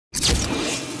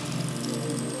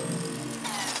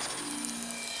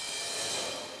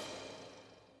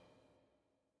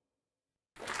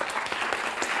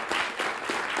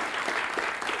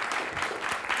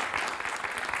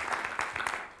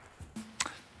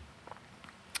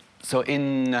So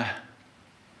in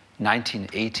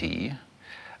 1980,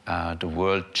 the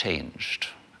world changed.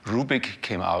 Rubik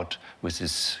came out with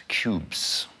his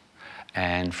cubes.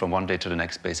 And from one day to the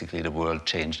next, basically, the world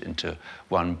changed into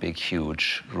one big,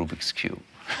 huge Rubik's Cube.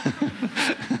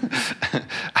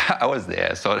 I was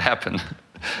there, so it happened.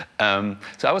 So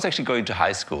I was actually going to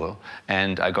high school,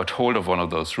 and I got hold of one of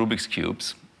those Rubik's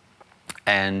Cubes.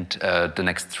 And the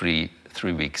next three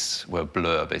weeks were a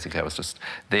blur, basically. I was just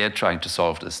there trying to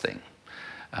solve this thing.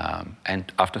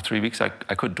 And after 3 weeks, I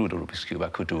could do the Rubik's Cube. I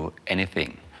could do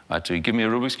anything. Right? So you give me a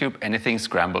Rubik's Cube, anything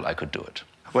scrambled, I could do it.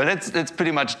 Well, that's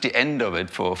pretty much the end of it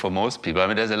for most people. I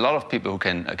mean, there's a lot of people who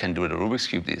can do the Rubik's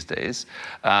Cube these days.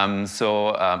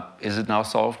 Is it now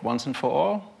solved once and for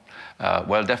all?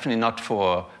 Well, definitely not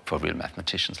for real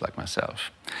mathematicians like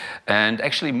myself. And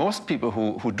actually, most people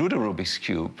who do the Rubik's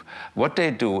Cube, what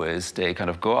they do is they kind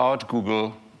of go out,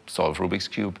 Google, solve Rubik's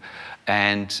Cube,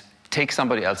 and take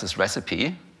somebody else's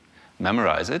recipe,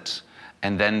 memorize it,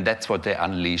 and then that's what they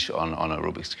unleash on a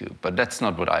Rubik's Cube. But that's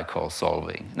not what I call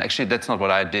solving. And actually, that's not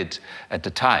what I did at the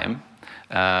time.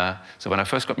 So when I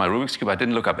first got my Rubik's Cube, I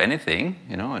didn't look up anything,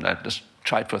 and I just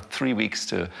tried for 3 weeks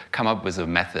to come up with a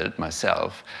method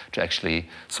myself to actually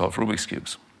solve Rubik's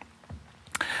Cubes.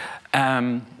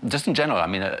 Just in general, I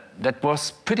mean, that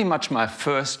was pretty much my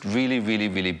first really, really,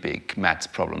 really big maths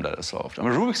problem that I solved. I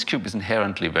mean, Rubik's Cube is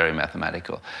inherently very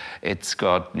mathematical. It's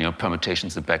got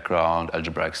permutations in the background,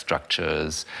 algebraic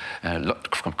structures, a lot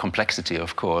of complexity,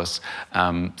 of course.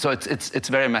 So it's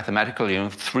very mathematical.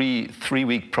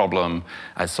 Three-week problem,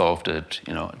 I solved it.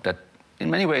 That in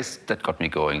many ways that got me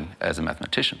going as a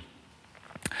mathematician.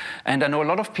 And I know a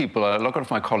lot of people, a lot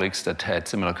of my colleagues that had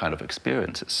similar kind of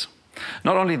experiences.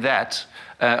 Not only that,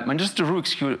 just the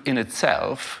Rubik's Cube in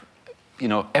itself,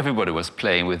 everybody was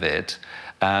playing with it.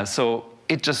 So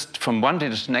it just, from one day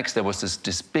to the next, there was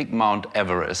this big Mount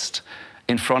Everest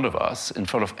in front of us, in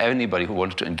front of anybody who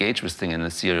wanted to engage with this thing in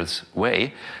a serious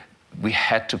way. We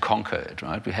had to conquer it,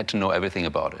 right? We had to know everything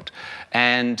about it.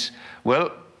 And,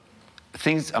 well,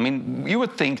 you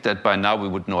would think that by now we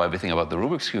would know everything about the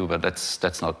Rubik's Cube, but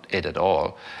that's not it at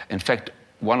all. In fact,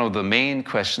 one of the main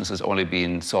questions has only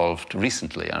been solved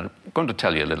recently. I'm going to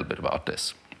tell you a little bit about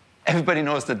this. Everybody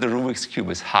knows that the Rubik's Cube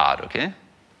is hard, okay?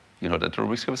 You know that the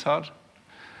Rubik's Cube is hard?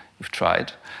 You've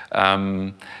tried.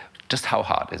 Just how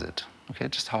hard is it? Okay,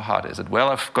 just how hard is it? Well,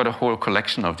 I've got a whole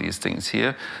collection of these things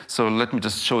here. So let me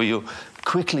just show you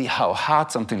quickly how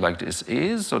hard something like this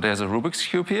is. So there's a Rubik's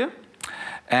Cube here.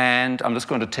 And I'm just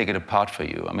going to take it apart for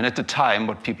you. I mean, at the time,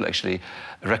 what people actually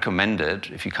recommended,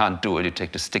 if you can't do it, you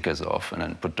take the stickers off and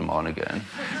then put them on again.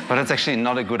 But it's actually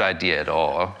not a good idea at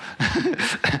all,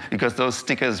 because those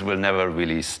stickers will never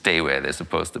really stay where they're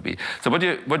supposed to be. So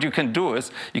what you can do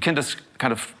is, you can just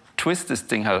kind of twist this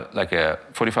thing like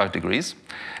 45 degrees,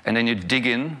 and then you dig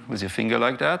in with your finger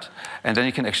like that, and then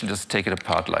you can actually just take it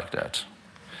apart like that.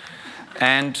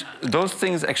 And those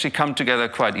things actually come together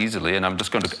quite easily, and I'm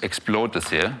just going to explode this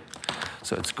here.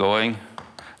 So it's going,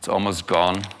 it's almost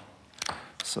gone.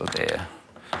 So there,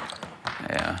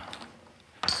 yeah,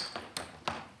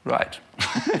 right.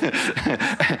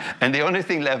 And the only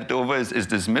thing left over is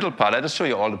this middle part. I'll just show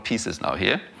you all the pieces now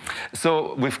here.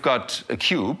 So we've got a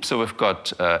cube, so we've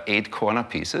got 8 corner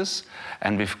pieces,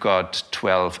 and we've got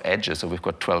 12 edges, so we've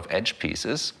got 12 edge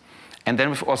pieces. And then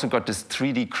we've also got this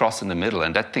 3D cross in the middle,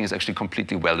 and that thing is actually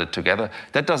completely welded together.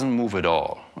 That doesn't move at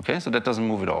all, okay? So that doesn't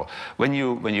move at all. When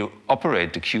you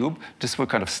operate the cube, this will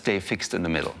kind of stay fixed in the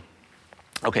middle.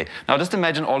 Okay, now just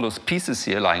imagine all those pieces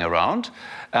here lying around.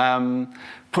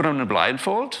 Put on a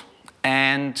blindfold,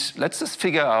 and let's just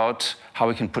figure out how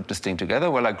we can put this thing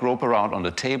together. Well, I grope around on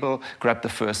the table, grab the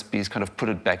first piece, kind of put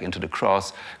it back into the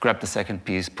cross, grab the second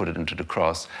piece, put it into the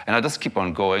cross, and I just keep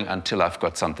on going until I've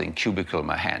got something cubical in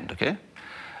my hand, okay?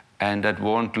 And that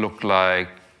won't look like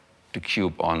the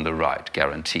cube on the right,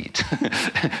 guaranteed.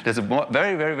 There's a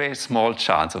very, very, very small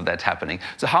chance of that happening.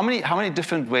 So how many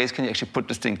different ways can you actually put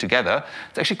this thing together?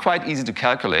 It's actually quite easy to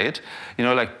calculate.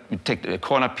 Like you take a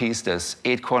corner piece, there's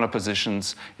 8 corner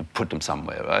positions, you put them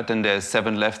somewhere, right? Then there's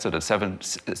 7 left, so the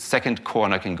second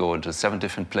corner can go into 7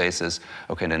 different places.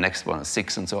 Okay, and the next one is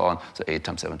 6 and so on. So 8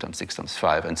 times 7 times 6 times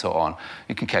 5 and so on.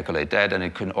 You can calculate that, and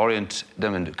you can orient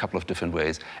them in a couple of different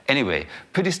ways. Anyway,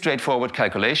 pretty straightforward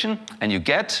calculation, and you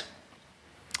get,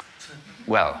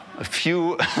 well, a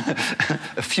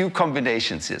few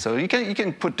combinations here. So you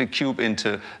can put the cube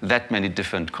into that many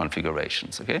different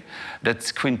configurations, okay?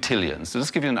 That's quintillions. So just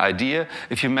to give you an idea,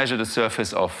 if you measure the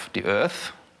surface of the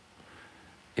Earth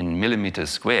in millimeters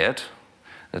squared,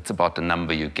 that's about the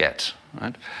number you get,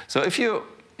 right? So if you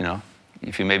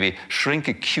If you maybe shrink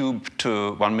a cube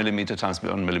to 1 millimeter times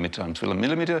 1 millimeter times 1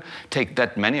 millimeter, take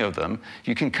that many of them,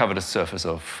 you can cover the surface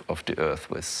of the Earth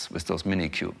with those mini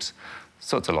cubes.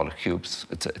 So it's a lot of cubes.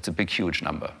 It's a big, huge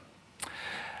number.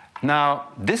 Now,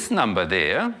 this number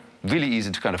there, really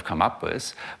easy to kind of come up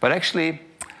with, but actually,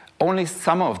 only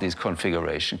some of these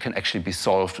configurations can actually be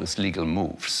solved with legal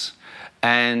moves.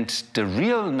 And the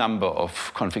real number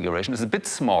of configuration is a bit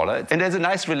smaller. And there's a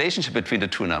nice relationship between the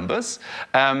two numbers.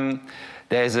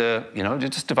 There's you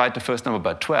just divide the first number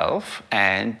by 12,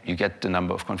 and you get the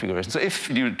number of configurations. So if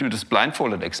you do this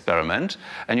blindfolded experiment,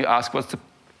 and you ask what's the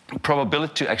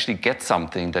probability to actually get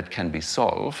something that can be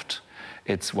solved,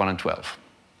 it's 1 in 12.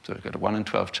 So you get a 1 in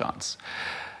 12 chance.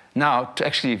 Now, to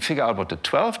actually figure out what the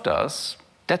 12 does,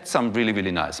 that's some really,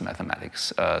 really nice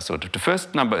mathematics. So the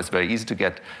first number is very easy to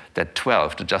get. That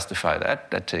 12, to justify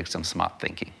that, that takes some smart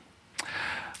thinking.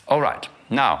 All right,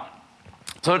 now,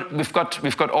 so we've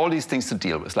got all these things to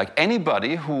deal with. Like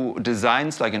anybody who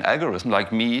designs like an algorithm,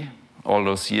 like me all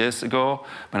those years ago,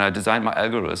 when I designed my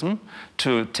algorithm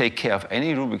to take care of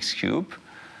any Rubik's Cube,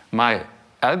 my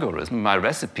algorithm, my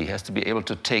recipe has to be able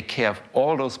to take care of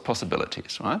all those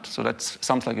possibilities, right? So that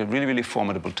sounds like a really, really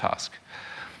formidable task.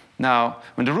 Now,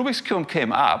 when the Rubik's Cube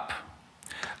came up,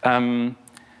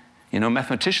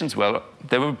 mathematicians, well,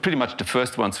 they were pretty much the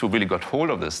first ones who really got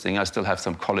hold of this thing. I still have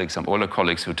some colleagues, some older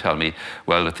colleagues who tell me,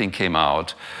 well, the thing came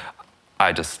out,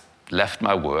 I just left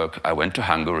my work, I went to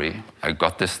Hungary, I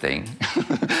got this thing,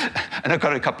 and I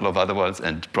got a couple of other ones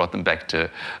and brought them back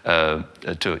to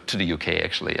the UK,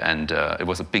 actually. And it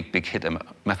was a big, big hit among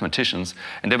mathematicians.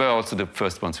 And they were also the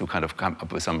first ones who kind of come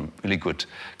up with some really good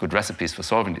recipes for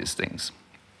solving these things.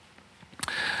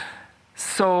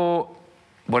 So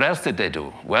what else did they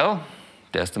do? Well,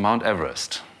 there's the Mount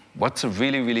Everest. What's a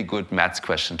really, really good maths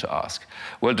question to ask?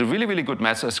 Well, the really, really good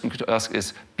maths question to ask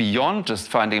is, beyond just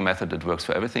finding a method that works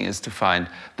for everything, is to find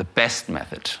the best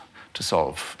method to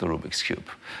solve the Rubik's Cube.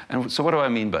 And so what do I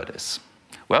mean by this?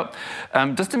 Well,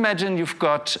 just imagine you've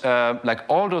got like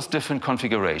all those different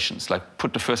configurations, like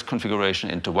put the first configuration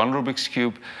into one Rubik's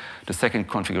Cube, the second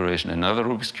configuration in another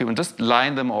Rubik's Cube, and just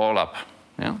line them all up.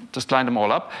 Yeah? Just line them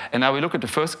all up. And now we look at the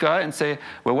first guy and say,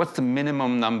 well, what's the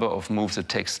minimum number of moves it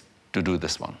takes to do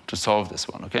this one, to solve this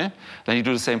one, okay? Then you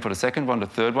do the same for the second one, the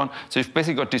third one. So you've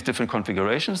basically got these different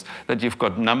configurations that you've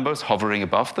got numbers hovering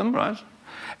above them, right?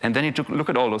 And then you look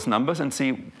at all those numbers and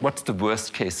see what's the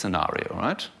worst case scenario,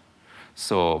 right?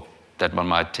 So that one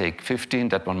might take 15,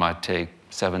 that one might take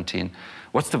 17.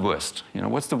 What's the worst?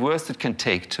 What's the worst it can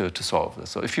take to solve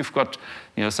this? So if you've got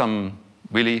some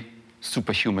really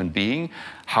superhuman being,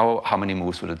 how many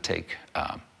moves would it take?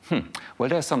 Well,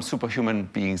 there are some superhuman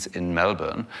beings in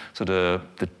Melbourne. So the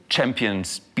champion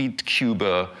speed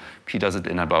cuber, he does it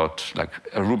in about like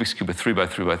a Rubik's Cube, a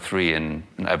 3x3x3 in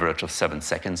an average of 7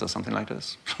 seconds or something like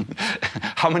this.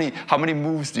 How many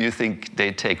moves do you think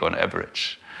they take on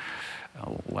average?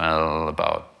 Well,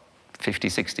 about 50,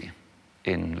 60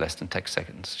 in less than 10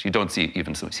 seconds. You don't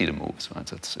even see the moves, right?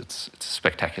 It's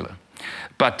spectacular.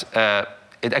 But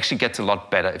it actually gets a lot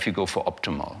better if you go for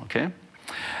optimal, okay?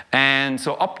 And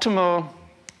so optimal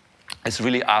is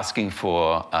really asking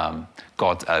for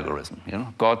God's algorithm.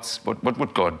 What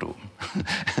would God do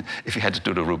if you had to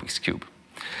do the Rubik's Cube?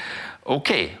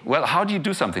 Okay, well, how do you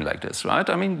do something like this, right?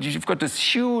 I mean, you've got this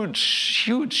huge,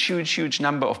 huge, huge, huge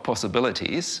number of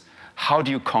possibilities. How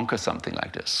do you conquer something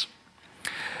like this?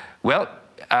 Well,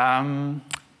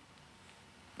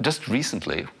 just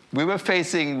recently, we were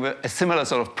facing a similar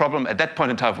sort of problem. At that point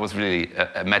in time, it was really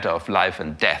a matter of life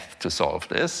and death to solve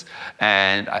this.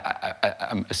 And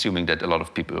I'm assuming that a lot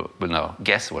of people will now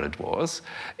guess what it was.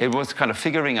 It was kind of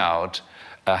figuring out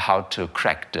how to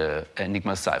crack the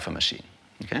Enigma cipher machine,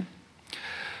 okay?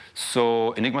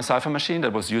 So Enigma cipher machine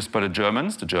that was used by the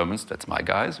Germans, that's my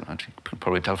guys, right? You can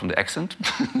probably tell from the accent.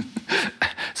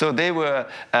 So they were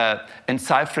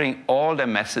enciphering all their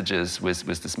messages with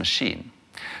this machine.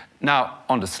 Now,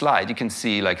 on the slide, you can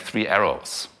see like 3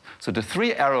 arrows. So the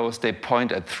 3 arrows, they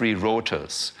point at 3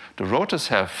 rotors. The rotors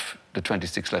have the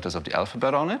 26 letters of the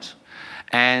alphabet on it,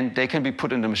 and they can be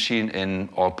put in the machine in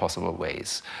all possible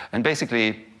ways. And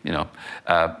basically,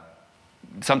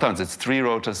 sometimes it's 3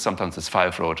 rotors, sometimes it's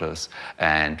 5 rotors,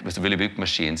 and with the really big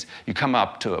machines, you come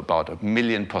up to about 1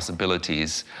 million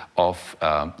possibilities of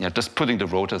just putting the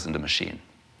rotors in the machine.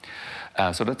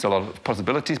 So that's a lot of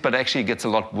possibilities, but actually it gets a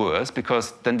lot worse,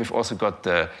 because then we've also got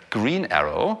the green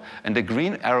arrow, and the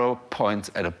green arrow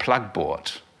points at a plug board,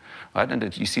 right?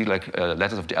 And you see like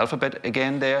letters of the alphabet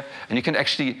again there, and you can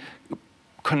actually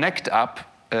connect up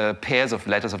pairs of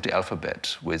letters of the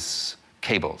alphabet with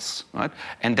cables, right?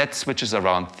 And that switches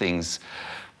around things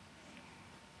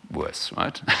worse,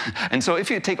 right? And so if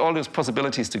you take all those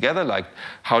possibilities together, like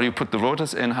how do you put the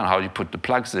rotors in and how do you put the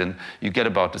plugs in, you get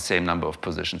about the same number of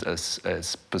positions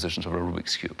as positions of a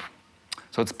Rubik's Cube.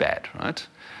 So it's bad, right?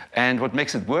 And what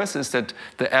makes it worse is that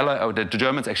the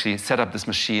Germans actually set up this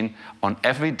machine on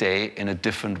every day in a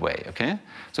different way, okay?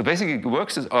 So basically it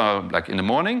works like in the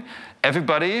morning,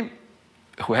 everybody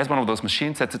who has one of those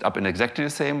machines sets it up in exactly the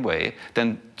same way.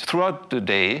 Then throughout the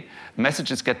day,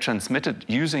 messages get transmitted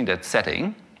using that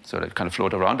setting. So they kind of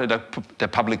float around. They're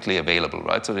publicly available,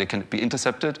 right? So they can be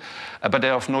intercepted, but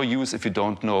they're of no use if you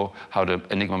don't know how the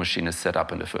Enigma machine is set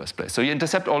up in the first place. So you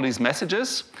intercept all these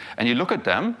messages, and you look at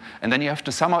them, and then you have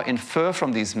to somehow infer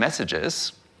from these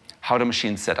messages how the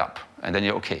machine's set up, and then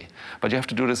you're okay. But you have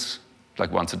to do this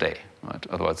like once a day, right?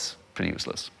 Otherwise, pretty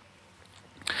useless.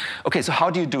 Okay, so how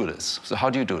do you do this?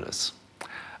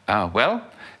 Well,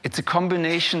 it's a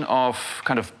combination of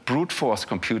kind of brute force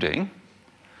computing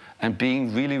and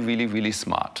being really, really, really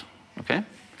smart, okay?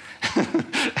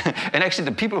 And actually,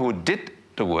 the people who did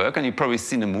the work, and you've probably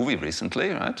seen a movie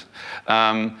recently, right,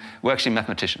 were actually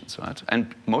mathematicians, right?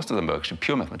 And most of them were actually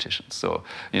pure mathematicians. So,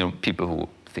 you know, people who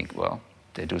think, well,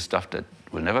 they do stuff that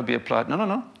will never be applied. No, no,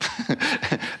 no.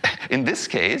 In this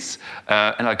case,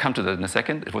 and I'll come to that in a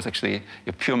second, it was actually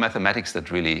pure mathematics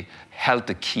that really held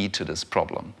the key to this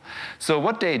problem. So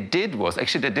what they did was,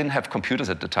 actually, they didn't have computers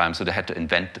at the time, so they had to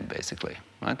invent them, basically,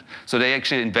 right? So they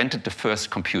actually invented the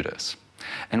first computers.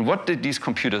 And what did these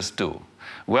computers do?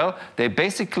 Well, they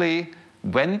basically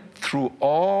went through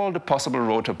all the possible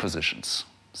rotor positions.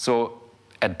 So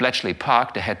at Bletchley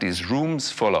Park, they had these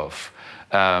rooms full of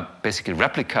basically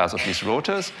replicas of these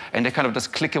rotors, and they kind of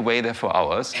just click away there for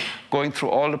hours, going through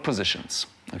all the positions,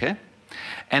 okay?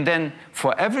 And then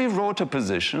for every rotor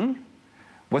position,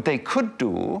 what they could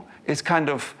do is kind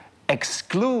of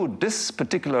exclude this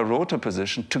particular rotor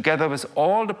position together with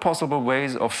all the possible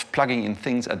ways of plugging in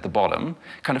things at the bottom,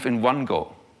 kind of in one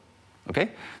go,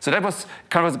 okay? So that was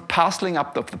kind of a parceling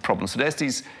up of the problem. So there's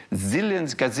these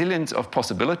zillions, gazillions of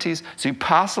possibilities, so you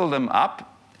parcel them up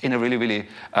in a really, really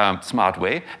smart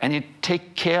way, and you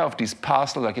take care of these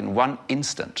parcels like in one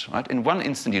instant, right? In one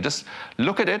instant, you just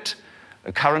look at it,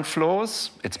 a current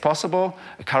flows, it's possible,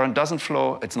 a current doesn't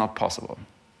flow, it's not possible.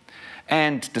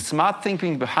 And the smart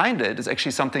thinking behind it is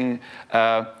actually something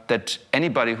that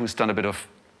anybody who's done a bit of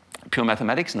pure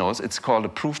mathematics knows. It's called a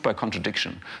proof by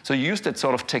contradiction. So you use that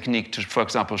sort of technique to, for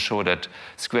example, show that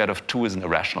square root of 2 is an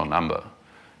irrational number.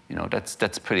 You know,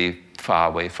 that's pretty far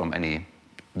away from any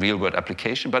real-world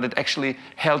application, but it actually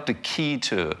held the key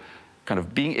to kind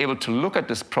of being able to look at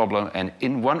this problem and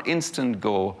in one instant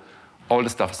go, all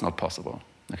this stuff is not possible,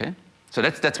 okay? So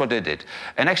that's what they did.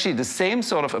 And actually, the same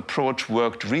sort of approach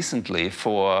worked recently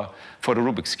for the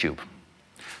Rubik's Cube.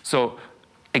 So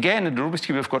again, in the Rubik's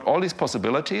Cube, we've got all these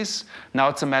possibilities. Now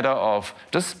it's a matter of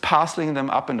just parceling them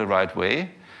up in the right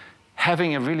way,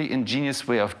 having a really ingenious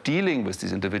way of dealing with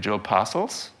these individual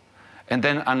parcels, and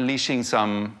then unleashing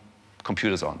some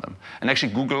computers on them. And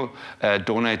actually, Google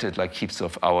donated like heaps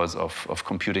of hours of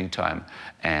computing time,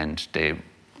 and they,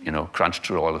 you know, crunched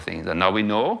through all the things. And now we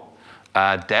know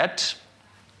that,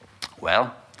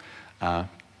 well,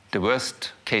 the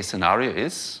worst case scenario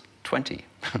is 20.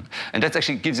 And that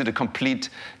actually gives you the complete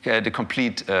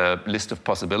list of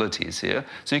possibilities here.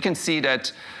 So you can see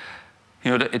that,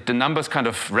 you know, the numbers kind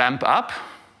of ramp up,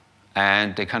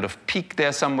 and they kind of peak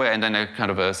there somewhere, and then a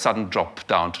kind of a sudden drop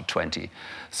down to 20.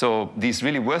 So these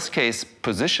really worst-case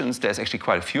positions, there's actually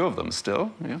quite a few of them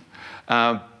still.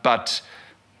 Yeah? But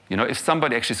you know, if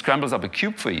somebody actually scrambles up a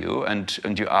cube for you,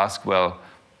 and you ask, well,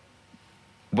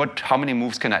 how many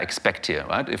moves can I expect here,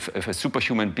 right? If a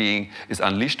superhuman being is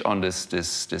unleashed on this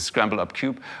scrambled-up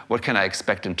cube, what can I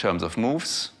expect in terms of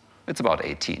moves? It's about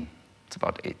 18. It's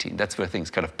about 18. That's where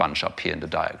things kind of bunch up here in the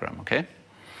diagram, okay?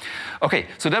 Okay,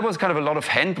 so that was kind of a lot of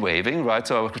hand-waving, right?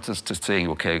 So I was just saying,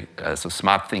 okay, so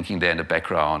smart thinking there in the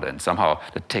background, and somehow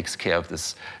that takes care of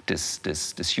this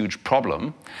huge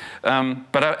problem.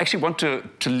 But I actually want to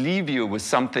leave you with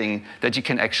something that you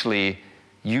can actually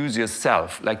use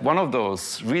yourself, like one of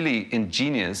those really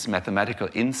ingenious mathematical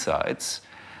insights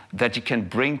that you can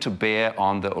bring to bear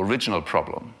on the original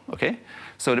problem, okay?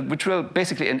 So which will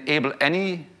basically enable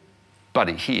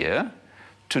anybody here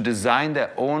to design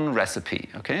their own recipe,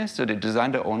 okay? So they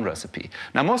design their own recipe.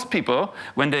 Now, most people,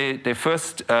 when they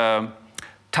first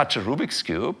touch a Rubik's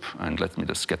Cube, and let me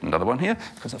just get another one here,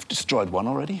 because I've destroyed one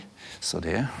already. So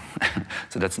there,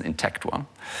 so that's an intact one.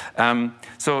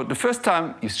 So the first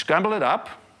time you scramble it up,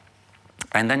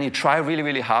 and then you try really,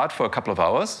 really hard for a couple of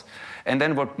hours, and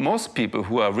then what most people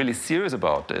who are really serious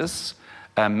about this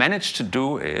manage to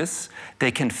do is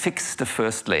they can fix the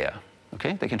first layer.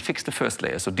 Okay? They can fix the first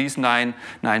layer. So these nine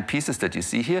pieces that you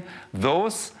see here,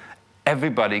 those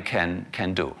everybody can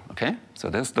do. Okay? So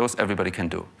those everybody can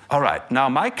do. All right, now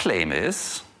my claim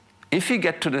is, if you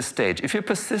get to this stage, if you're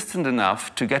persistent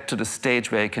enough to get to the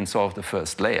stage where you can solve the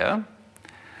first layer,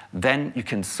 then you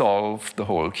can solve the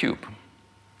whole cube.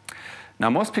 Now,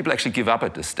 most people actually give up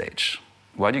at this stage.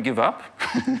 Why do you give up?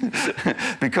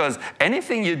 Because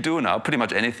anything you do now, pretty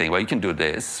much anything, well, you can do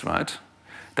this, right?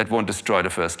 That won't destroy the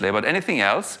first layer, but anything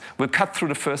else will cut through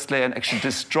the first layer and actually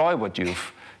destroy what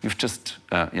you've just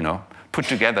put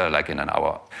together like in an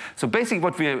hour. So basically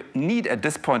what we need at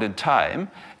this point in time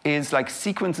is like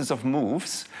sequences of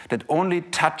moves that only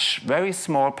touch very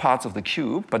small parts of the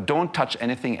cube, but don't touch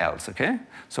anything else, okay?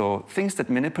 So things that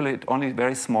manipulate only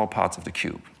very small parts of the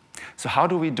cube. So how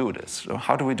do we do this?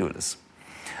 How do we do this?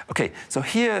 Okay, so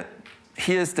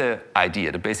here's the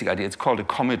idea, the basic idea. It's called a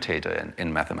commutator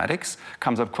in mathematics.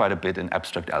 Comes up quite a bit in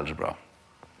abstract algebra.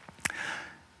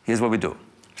 Here's what we do.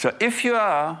 So if you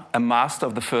are a master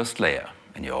of the first layer,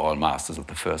 and you're all masters of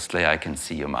the first layer, I can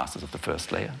see you're masters of the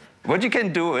first layer. What you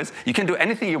can do is, you can do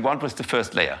anything you want with the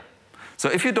first layer. So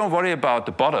if you don't worry about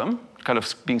the bottom, kind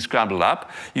of being scrambled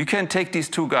up, you can take these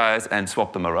two guys and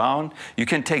swap them around. You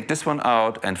can take this one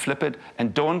out and flip it,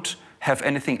 and don't have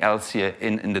anything else here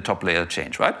in the top layer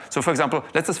change, right? So for example,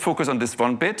 let's just focus on this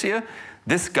one bit here.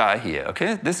 This guy here,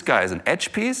 okay? This guy is an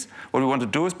edge piece. What we want to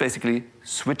do is basically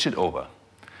switch it over.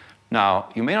 Now,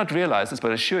 you may not realize this,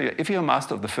 but I assure you, if you're a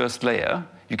master of the first layer,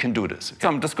 you can do this. So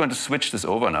I'm just going to switch this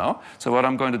over now. So what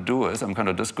I'm going to do is I'm going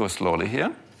to just go slowly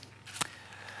here.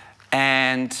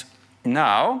 And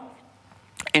now,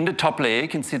 in the top layer, you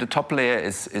can see the top layer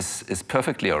is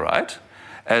perfectly all right.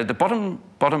 The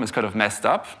bottom is kind of messed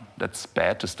up. That's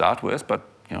bad to start with, but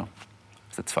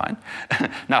that's fine.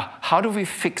 Now, how do we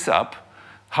fix up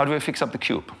the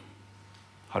cube?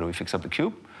 How do we fix up the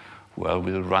cube? Well,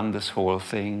 we'll run this whole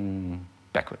thing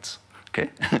backwards. Okay?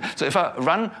 So if I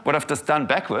run what I've just done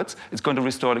backwards, it's going to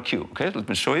restore the cube. Okay? Let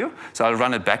me show you. So I'll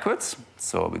run it backwards.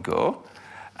 So we go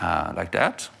like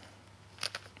that.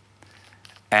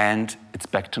 And it's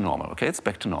back to normal. Okay? It's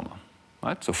back to normal.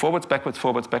 Right? So forwards, backwards,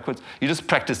 forwards, backwards. You just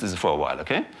practice this for a while,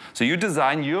 okay? So you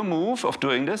design your move of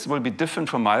doing this. It will be different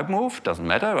from my move. Doesn't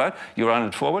matter, right? You run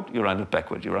it forward, you run it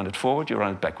backward. You run it forward, you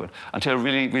run it backward. Until you're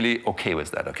really, really okay with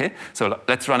that, okay? So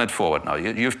let's run it forward now.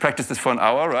 You've practiced this for an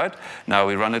hour, right? Now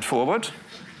we run it forward.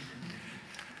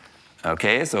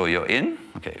 Okay, so you're in.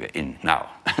 Okay, we're in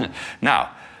now.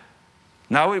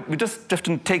 Now we just have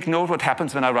to take note what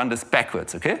happens when I run this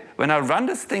backwards, okay? When I run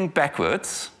this thing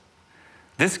backwards,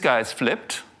 this guy is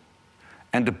flipped,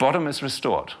 and the bottom is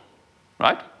restored,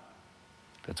 right?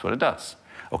 That's what it does.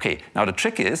 Okay, now the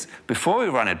trick is, before we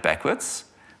run it backwards,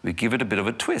 we give it a bit of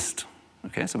a twist.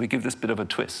 Okay, so we give this bit of a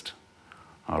twist.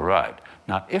 All right.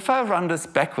 Now, if I run this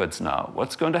backwards now,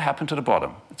 what's going to happen to the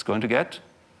bottom? It's going to get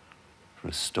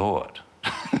restored.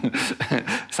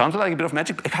 Sounds like a bit of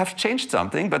magic. I have changed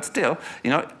something, but still,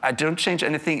 I don't change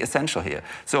anything essential here.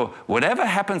 So whatever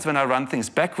happens when I run things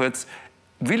backwards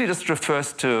really just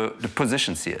refers to the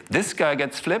positions here. This guy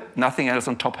gets flipped, nothing else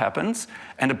on top happens,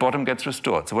 and the bottom gets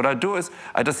restored. So what I do is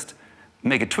I just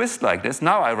make a twist like this.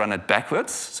 Now I run it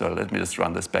backwards. So let me just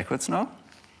run this backwards now.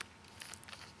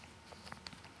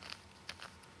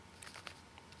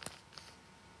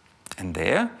 And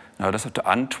there. Now I just have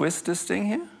to untwist this thing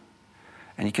here.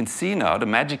 And you can see now the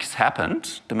magic's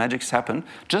happened. The magic's happened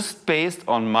just based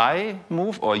on my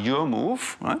move or your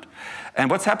move, right?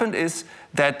 And what's happened is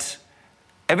that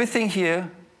everything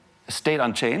here stayed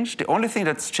unchanged. The only thing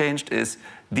that's changed is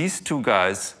these two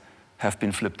guys have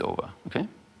been flipped over, okay?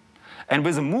 And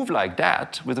with a move like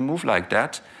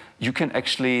that, you can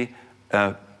actually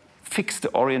fix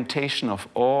the orientation of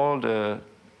all the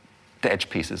edge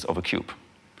pieces of a cube.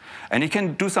 And you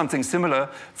can do something similar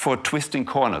for twisting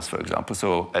corners, for example.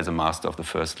 So as a master of the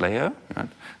first layer, right?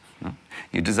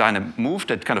 You design a move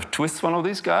that kind of twists one of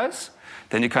these guys.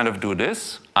 Then you kind of do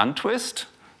this, untwist,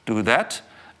 do that,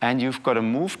 and you've got a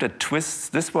move that twists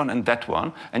this one and that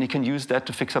one, and you can use that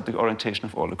to fix up the orientation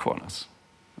of all the corners,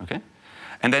 okay?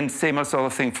 And then same sort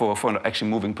of thing for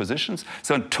actually moving positions.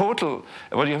 So in total,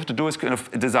 what you have to do is kind of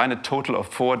design a total of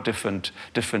 4 different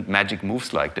magic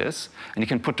moves like this, and you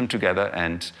can put them together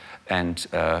and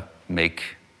make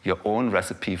your own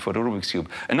recipe for the Rubik's Cube.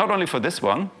 And not only for this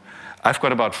one, I've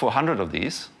got about 400 of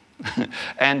these,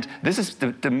 and this is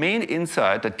the main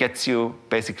insight that gets you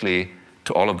basically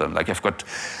to all of them. Like I've got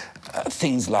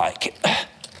things like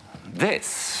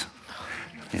this.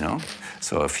 you know,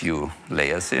 so a few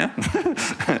layers here,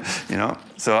 you know.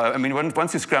 So I mean,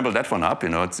 once you scramble that one up, you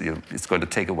know, it's going to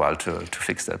take a while to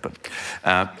fix that. But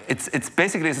it's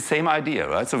basically the same idea,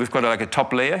 right? So we've got like a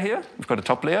top layer here. We've got a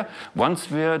top layer. Once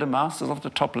we're the masters of the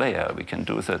top layer, we can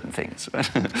do certain things, right?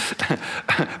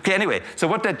 Okay, anyway, so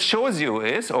what that shows you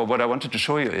is, or what I wanted to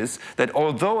show you is, that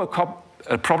although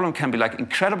a problem can be like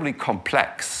incredibly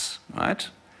complex, right?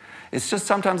 It's just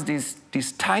sometimes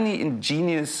these tiny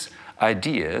ingenious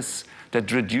ideas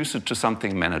that reduce it to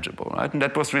something manageable, right? And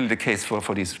that was really the case for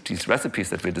these recipes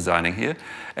that we're designing here,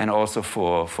 and also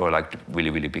for like really,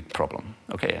 really big problem.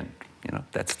 Okay, and you know,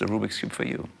 that's the Rubik's Cube for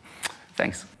you.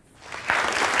 Thanks.